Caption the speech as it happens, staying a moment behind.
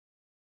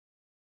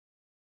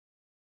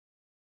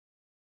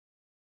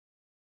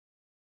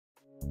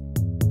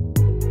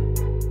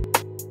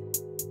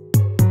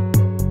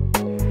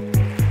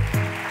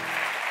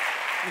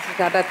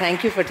Tata,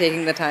 thank you for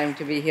taking the time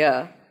to be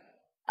here.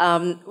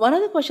 One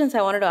of the questions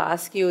I wanted to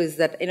ask you is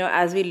that,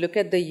 as we look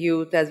at the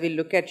youth, as we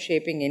look at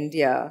shaping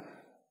India,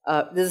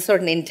 there's a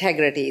certain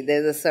integrity,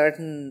 there's a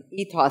certain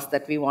ethos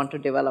that we want to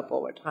develop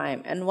over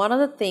time. And one of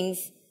the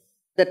things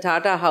the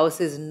Tata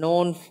House is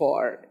known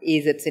for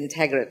is its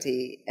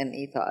integrity and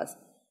ethos.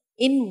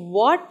 In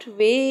what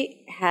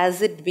way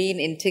has it been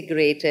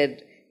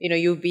integrated?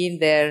 You've been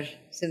there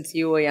since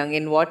you were young.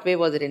 In what way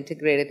was it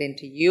integrated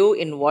into you?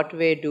 In what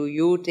way do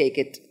you take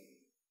it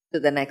to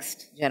the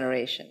next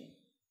generation?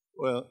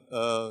 Well,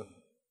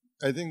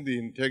 I think the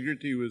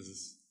integrity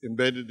was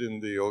embedded in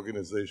the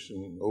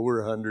organization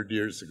over 100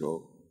 years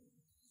ago.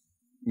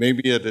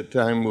 Maybe at a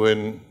time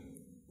when,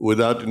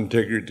 without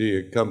integrity,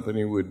 a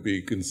company would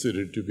be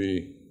considered to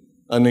be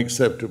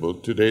unacceptable.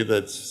 Today,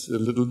 that's a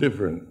little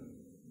different.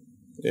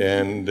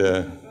 And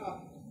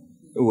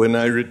when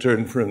I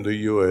returned from the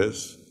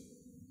US,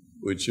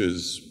 which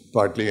is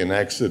partly an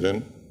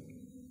accident,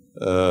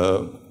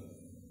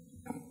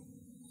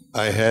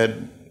 I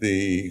had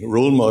the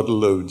role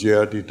model of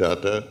Zenia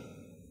Tata,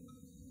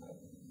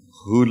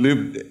 who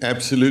lived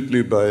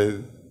absolutely by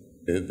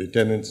the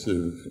tenets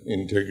of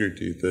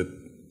integrity that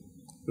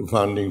the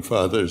founding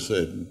fathers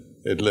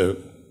had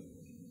left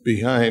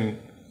behind.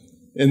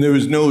 And there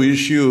was no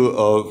issue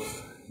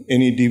of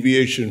any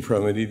deviation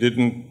from it. He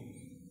didn't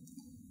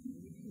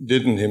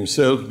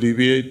himself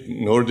deviate,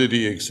 nor did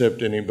he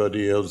accept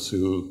anybody else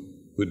who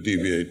would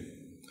deviate.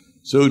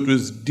 So it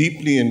was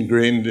deeply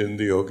ingrained in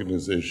the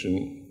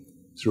organization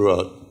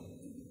throughout.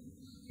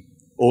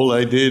 All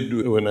I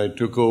did when I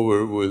took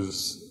over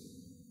was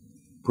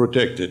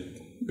protect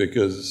it,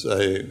 because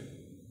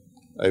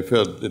I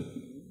felt it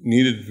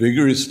needed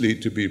vigorously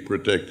to be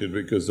protected,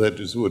 because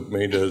that is what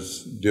made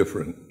us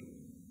different.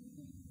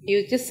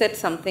 You just said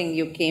something,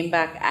 you came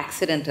back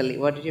accidentally.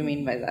 What did you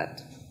mean by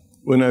that?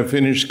 When I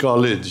finished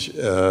college,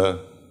 the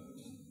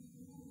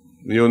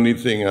only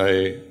thing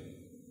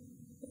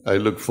I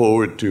looked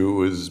forward to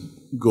was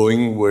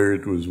going where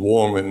it was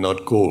warm and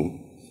not cold.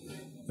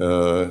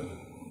 That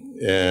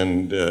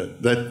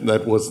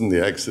wasn't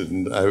the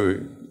accident.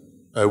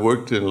 I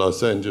worked in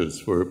Los Angeles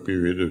for a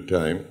period of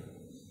time.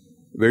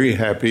 Very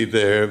happy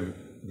there,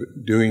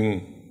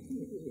 doing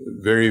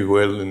very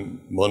well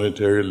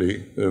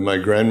monetarily. My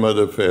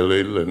grandmother fell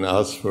ill and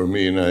asked for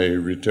me, and I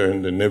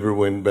returned and never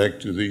went back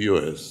to the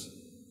US.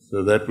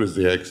 So that was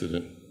the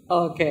accident.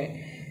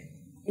 Okay.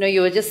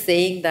 You were just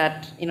saying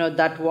that,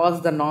 that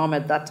was the norm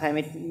at that time.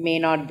 It may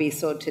not be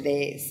so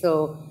today.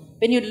 So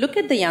when you look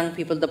at the young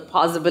people, the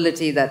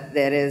possibility that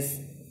there is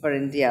for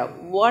India,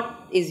 what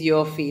is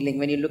your feeling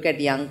when you look at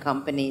young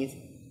companies?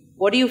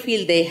 What do you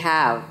feel they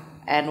have,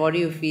 and what do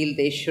you feel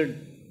they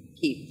should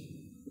keep?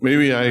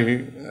 Maybe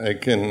I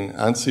can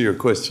answer your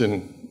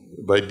question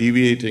by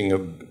deviating a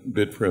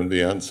bit from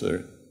the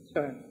answer.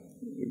 Sure.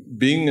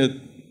 Being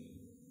at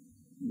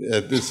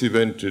this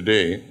event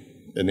today,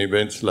 and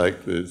events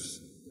like this,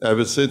 I have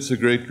a sense of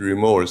great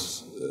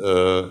remorse.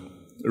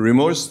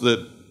 Remorse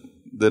that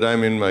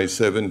I'm in my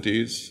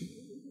 70s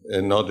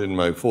and not in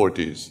my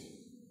 40s.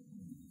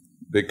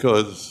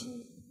 Because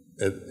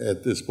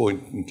at this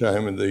point in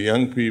time, and the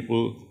young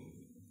people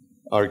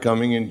are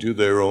coming into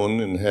their own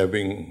and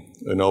having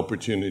an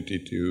opportunity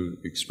to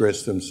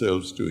express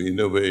themselves, to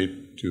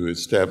innovate, to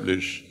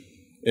establish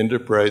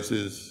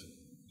enterprises.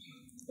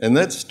 And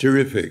that's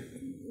terrific.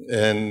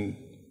 And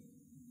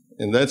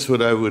that's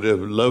what I would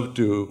have loved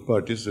to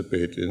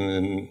participate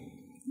in.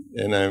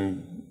 And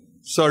I'm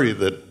sorry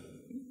that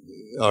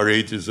our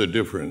ages are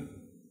different.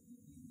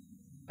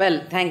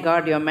 Well, thank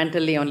God you're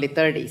mentally only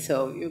 30,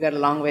 so you've got a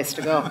long ways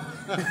to go.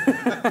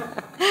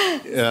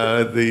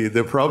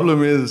 The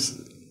problem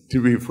is, to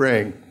be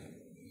frank,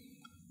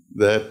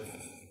 that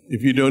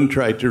if you don't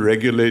try to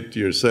regulate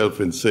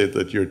yourself and say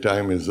that your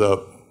time is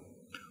up,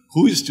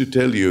 who is to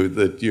tell you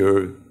that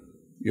your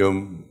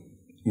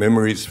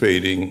memory's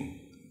fading,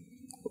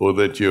 or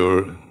that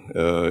you're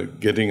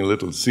getting a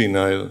little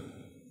senile,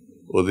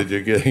 or that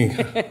you're getting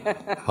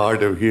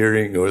hard of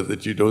hearing, or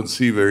that you don't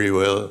see very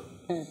well?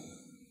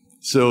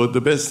 So the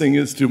best thing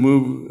is to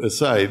move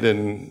aside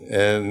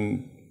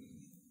and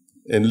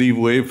leave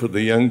way for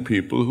the young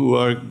people who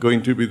are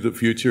going to be the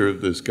future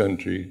of this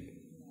country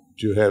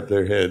to have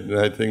their head. And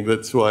I think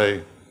that's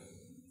why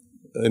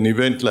an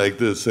event like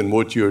this and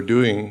what you're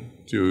doing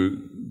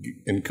to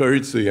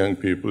encourage the young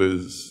people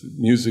is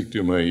music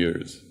to my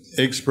ears.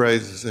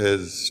 XPRIZE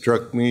has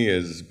struck me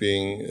as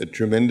being a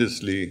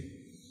tremendously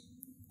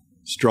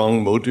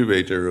strong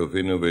motivator of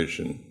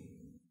innovation.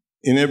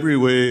 In every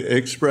way,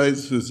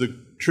 XPRIZE is a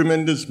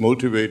tremendous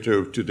motivator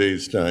of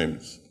today's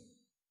times.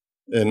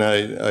 And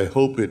I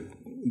hope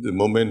the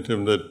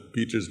momentum that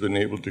Peter's been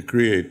able to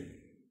create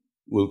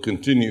will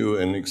continue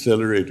and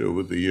accelerate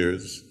over the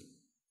years,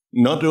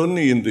 not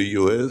only in the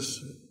US,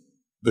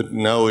 but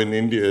now in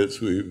India as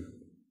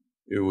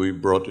we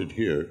brought it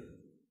here.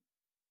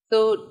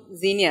 So,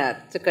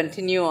 Zenia, to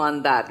continue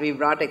on that, we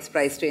brought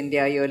XPRIZE to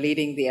India, you're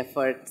leading the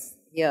efforts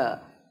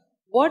here.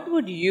 What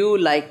would you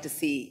like to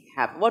see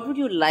happen? What would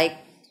you like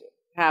to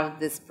have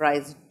this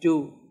prize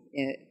do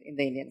in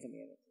the Indian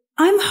community?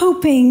 I'm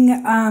hoping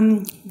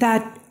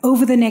that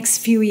over the next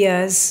few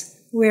years,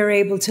 we're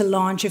able to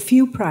launch a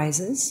few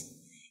prizes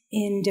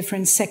in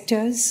different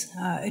sectors,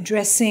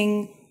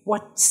 addressing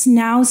what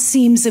now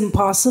seems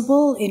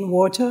impossible in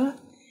water,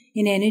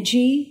 in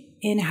energy,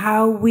 in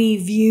how we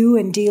view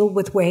and deal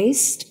with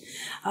waste,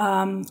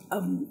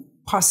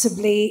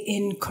 possibly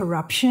in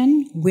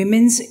corruption,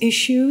 women's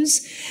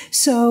issues.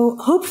 So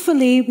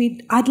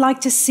hopefully, I'd like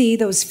to see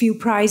those few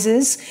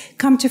prizes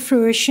come to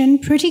fruition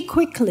pretty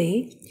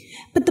quickly.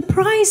 But the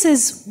prize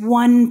is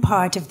one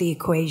part of the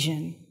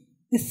equation.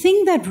 The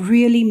thing that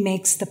really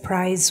makes the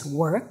prize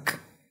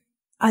work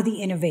are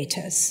the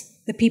innovators,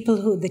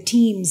 the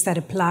teams that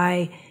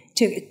apply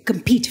to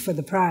compete for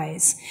the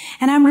prize.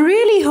 And I'm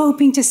really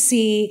hoping to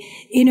see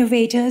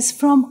innovators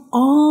from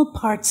all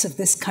parts of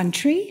this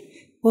country,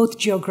 both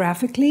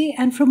geographically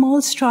and from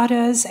all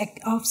stratas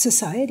of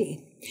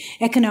society,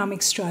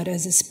 economic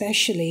stratas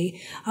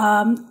especially.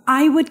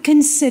 I would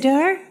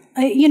consider,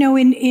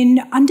 in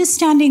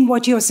understanding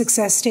what your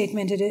success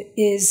statement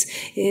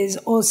is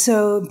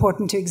also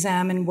important to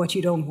examine what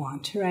you don't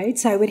want, right?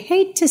 So I would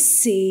hate to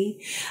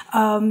see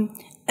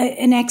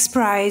an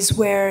XPRIZE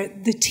where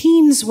the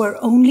teams were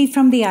only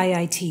from the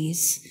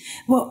IITs,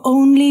 were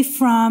only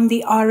from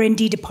the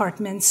R&D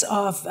departments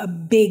of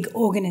big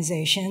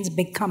organizations,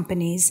 big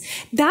companies.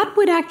 That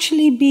would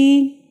actually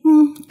be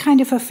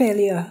kind of a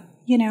failure.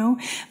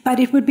 But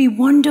it would be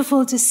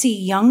wonderful to see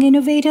young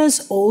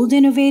innovators, old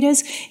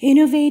innovators,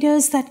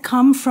 innovators that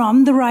come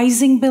from the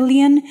rising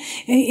billion,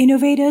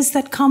 innovators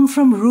that come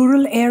from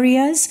rural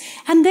areas.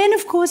 And then,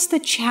 of course, the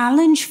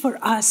challenge for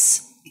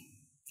us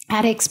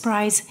at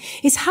XPRIZE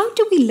is how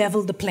do we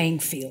level the playing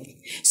field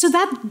so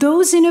that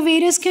those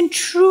innovators can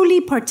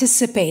truly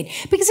participate?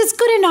 Because it's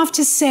good enough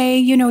to say,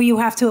 you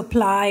have to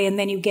apply and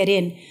then you get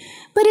in,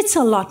 but it's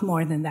a lot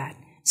more than that.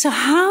 So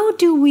how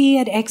do we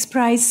at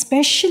XPRIZE,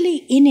 especially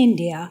in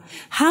India,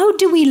 how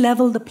do we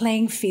level the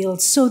playing field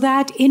so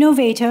that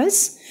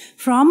innovators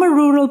from a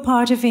rural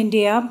part of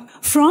India,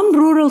 from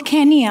rural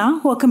Kenya,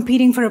 who are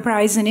competing for a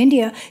prize in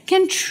India,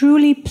 can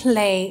truly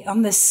play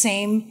on the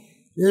same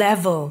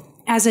level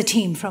as a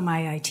team from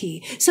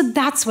IIT? So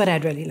that's what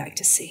I'd really like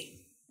to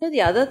see.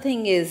 The other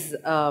thing is,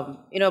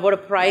 about a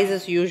prize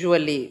is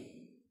usually,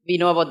 we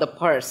know about the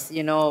purse,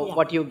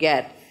 what you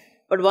get.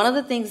 But one of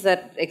the things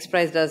that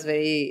XPRIZE does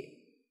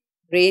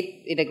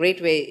in a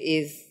great way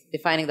is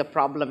defining the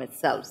problem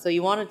itself. So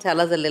you want to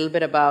tell us a little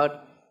bit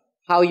about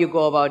how you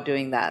go about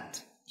doing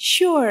that?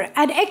 Sure.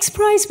 At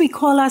XPRIZE, we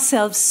call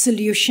ourselves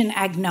solution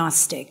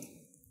agnostic.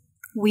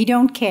 We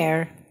don't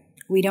care.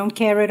 We don't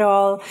care at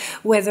all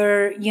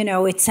whether,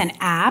 it's an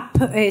app,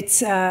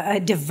 it's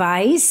a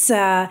device,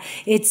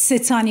 it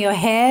sits on your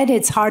head,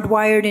 it's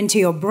hardwired into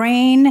your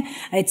brain,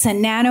 it's a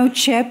nano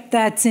chip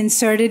that's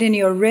inserted in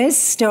your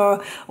wrist,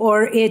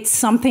 or it's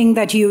something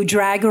that you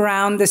drag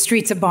around the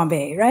streets of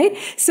Bombay, right?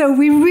 So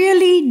we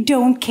really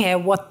don't care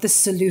what the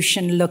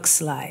solution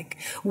looks like.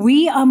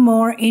 We are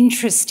more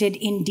interested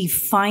in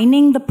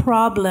defining the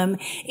problem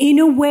in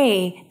a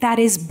way that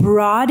is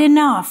broad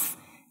enough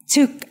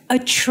to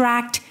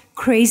attract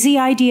crazy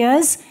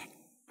ideas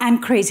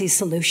and crazy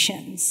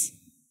solutions.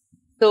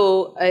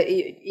 So,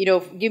 we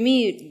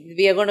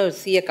are going to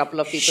see a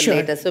couple of people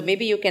later. So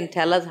maybe you can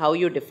tell us how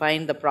you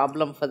define the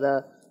problem for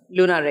the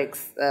Lunar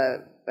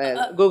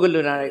Google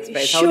Lunar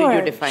XPRIZE. How did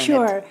you define it?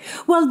 Sure.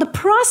 Well, the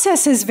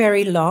process is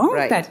very long,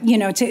 right, that,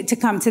 to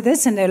come to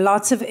this, and there are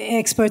lots of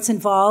experts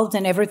involved,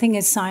 and everything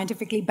is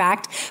scientifically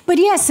backed. But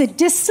yes, it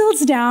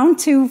distills down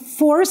to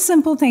 4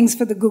 simple things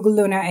for the Google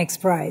Lunar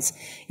XPRIZE.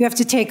 You have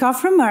to take off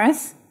from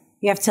Earth.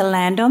 You have to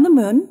land on the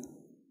moon,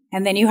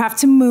 and then you have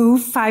to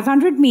move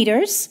 500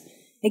 meters.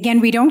 Again,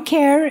 we don't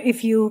care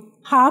if you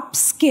hop,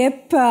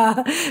 skip,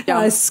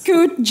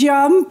 scoot,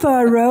 jump,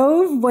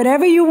 rove,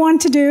 whatever you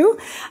want to do.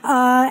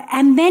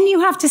 And then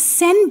you have to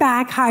send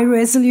back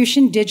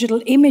high-resolution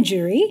digital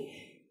imagery,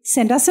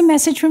 send us a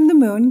message from the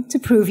moon to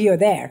prove you're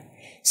there.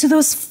 So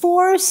those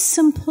 4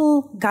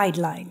 simple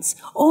guidelines,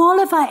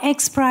 all of our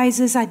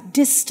XPRIZes are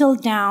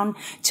distilled down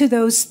to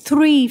those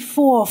 3,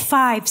 4,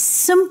 5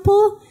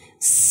 simple,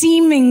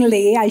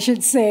 seemingly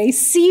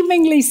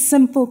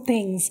simple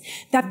things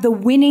that the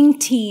winning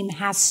team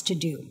has to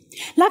do.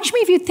 Lakshmi,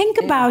 if you think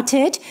about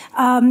it,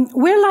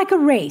 we're like a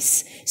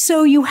race.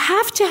 So you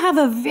have to have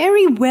a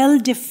very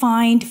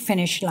well-defined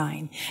finish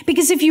line.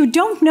 Because if you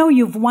don't know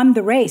you've won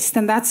the race,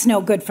 then that's no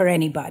good for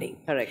anybody.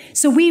 Correct.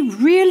 So we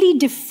really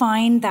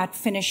define that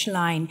finish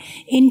line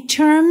in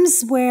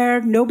terms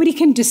where nobody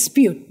can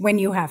dispute when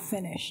you have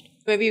finished.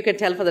 Maybe you can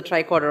tell for the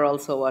tricorder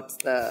also what's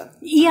the...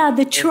 Yeah,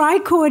 the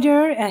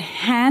tricorder, a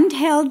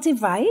handheld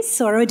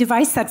device or a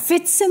device that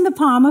fits in the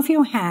palm of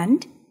your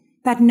hand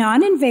that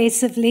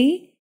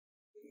non-invasively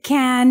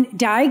can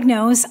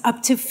diagnose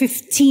up to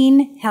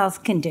 15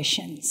 health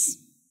conditions.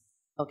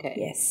 Okay.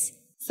 Yes.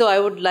 So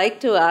I would like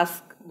to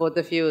ask both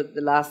of you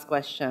the last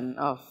question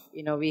of,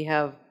 we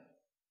have,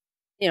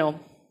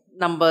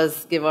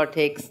 numbers, give or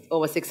take,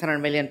 over 600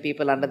 million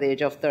people under the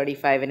age of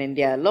 35 in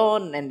India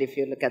alone. And if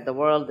you look at the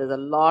world, there's a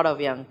lot of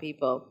young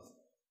people.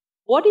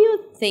 What do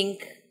you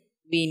think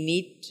we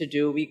need to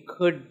do, we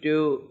could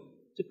do,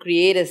 to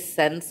create a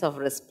sense of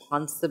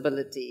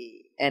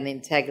responsibility and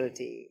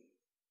integrity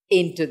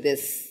into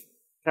this?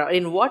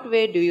 In what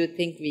way do you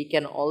think we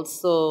can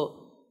also,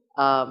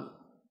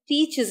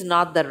 teach is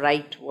not the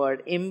right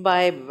word,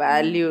 imbibe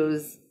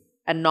values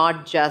and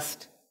not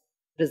just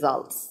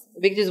results,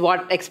 which is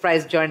what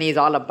XPRIZE journey is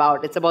all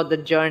about. It's about the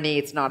journey,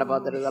 it's not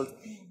about the results.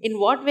 In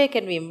what way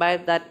can we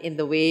imbibe that in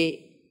the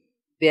way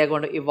they are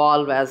going to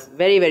evolve as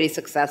very, very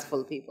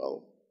successful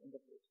people?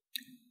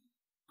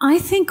 I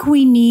think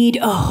we need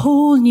a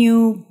whole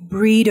new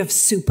breed of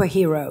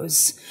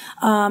superheroes.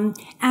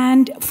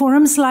 And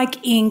forums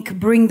like Inc.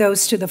 bring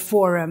those to the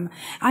forum.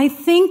 I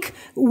think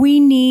we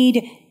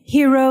need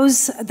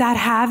heroes that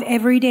have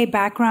everyday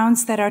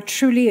backgrounds that are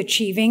truly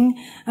achieving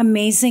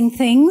amazing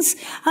things,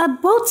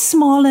 both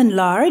small and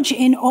large,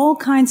 in all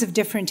kinds of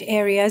different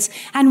areas.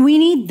 And we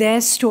need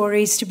their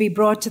stories to be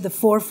brought to the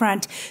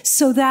forefront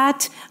so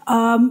that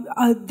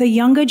the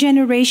younger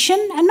generation,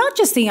 and not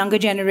just the younger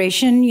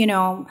generation, you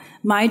know,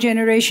 my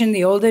generation,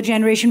 the older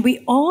generation,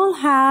 we all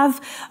have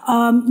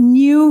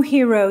new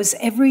heroes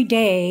every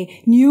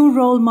day, new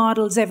role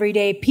models every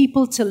day,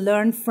 people to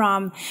learn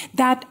from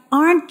that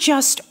aren't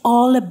just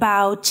all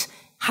about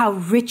how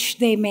rich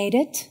they made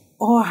it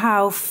or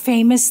how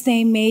famous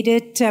they made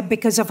it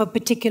because of a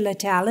particular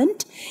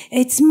talent.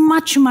 It's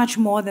much, much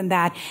more than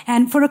that.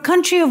 And for a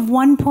country of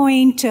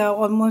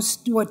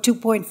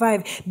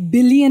 2.5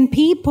 billion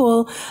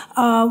people,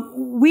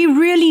 we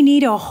really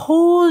need a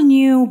whole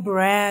new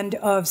brand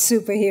of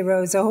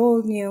superheroes, a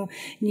whole new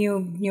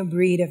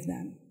breed of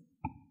them.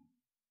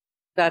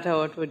 Tata,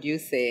 what would you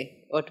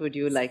say? What would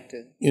you like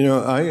to? You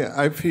know,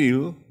 I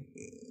feel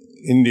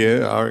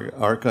India,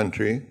 our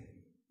country,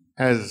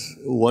 has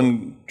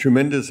one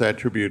tremendous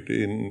attribute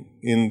in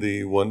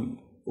the 1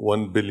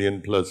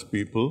 billion plus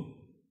people,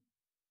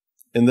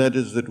 and that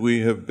is that we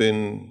have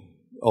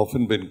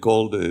often been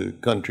called a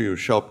country of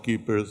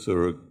shopkeepers,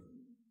 or a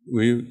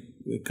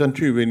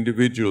country of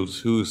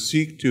individuals who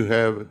seek to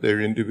have their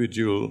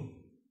individual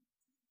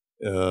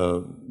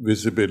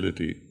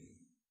visibility.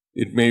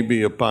 It may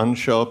be a pawn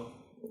shop,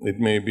 it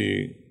may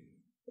be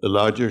a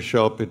larger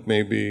shop, it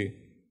may be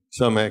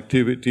some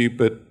activity,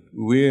 but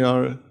we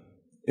are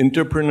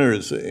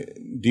entrepreneurs,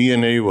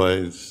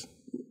 DNA-wise.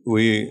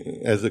 We,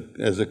 as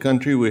a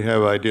country, we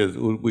have ideas.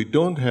 What we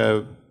don't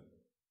have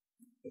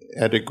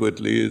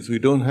adequately is we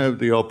don't have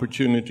the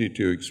opportunity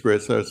to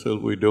express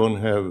ourselves. We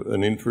don't have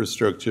an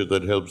infrastructure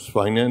that helps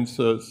finance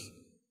us.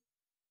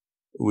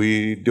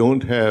 We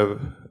don't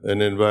have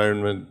an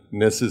environment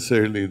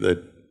necessarily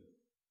that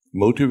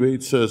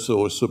motivates us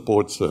or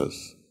supports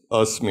us.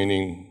 Us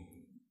meaning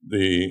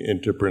the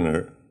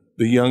entrepreneur,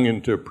 the young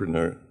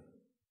entrepreneur.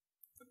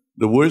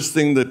 The worst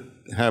thing that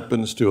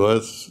happens to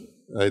us,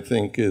 I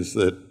think, is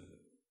that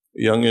a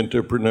young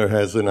entrepreneur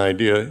has an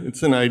idea.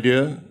 It's an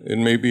idea. It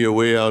may be a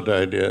way out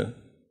idea.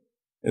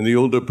 And the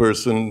older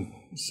person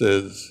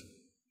says,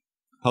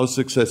 how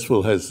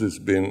successful has this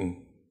been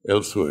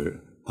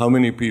elsewhere? How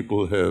many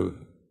people have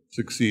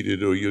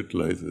succeeded or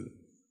utilized it?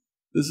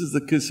 This is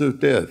the kiss of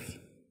death.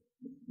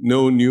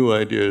 No new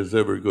idea is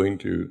ever going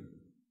to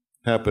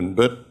happen.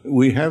 But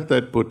we have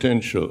that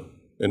potential.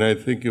 And I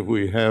think if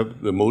we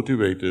have the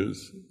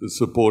motivators, the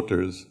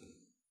supporters,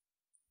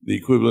 the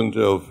equivalent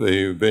of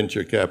a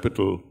venture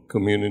capital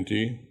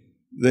community,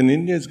 then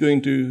India is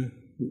going to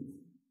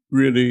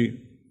really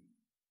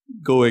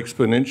go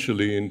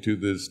exponentially into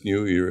this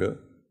new era.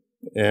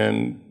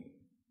 And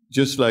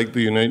just like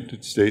the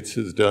United States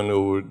has done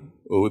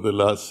over the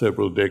last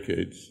several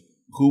decades,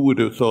 who would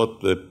have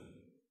thought that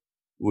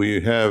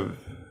we have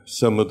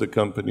some of the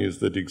companies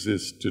that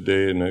exist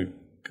today and are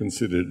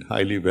considered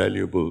highly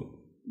valuable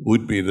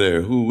would be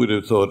there? Who would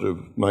have thought of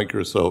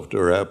Microsoft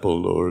or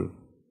Apple or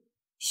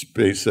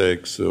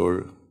SpaceX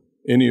or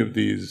any of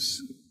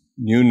these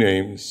new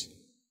names?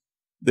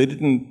 They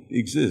didn't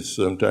exist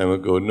some time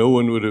ago. No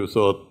one would have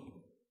thought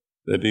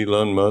that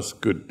Elon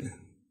Musk could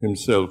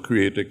himself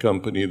create a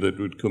company that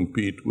would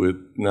compete with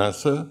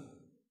NASA.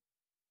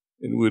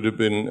 It would have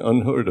been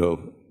unheard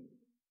of.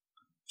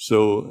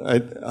 So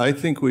I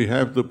think we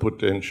have the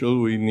potential.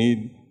 We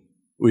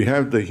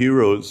have the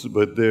heroes,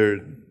 but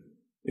they're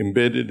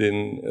embedded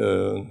in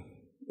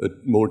a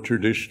more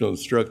traditional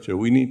structure.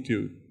 We need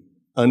to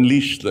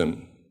unleash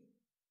them.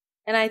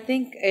 And I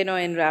think, you know,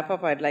 in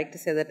wrap-up, I'd like to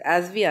say that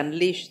as we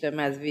unleash them,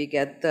 as we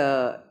get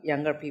the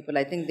younger people,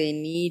 I think they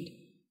need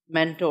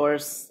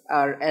mentors,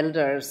 our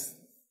elders,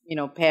 you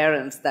know,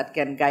 parents that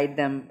can guide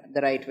them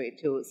the right way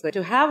too. So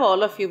to have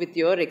all of you with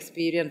your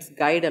experience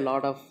guide a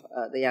lot of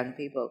the young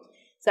people.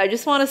 So I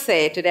just want to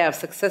say today I've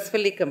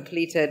successfully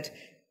completed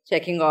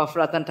checking off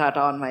Ratan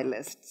Tata on my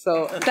list.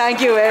 So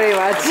thank you very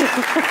much.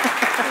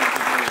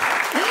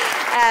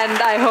 And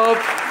I hope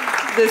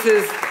this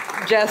is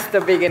just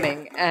the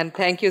beginning. And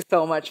thank you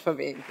so much for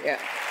being here.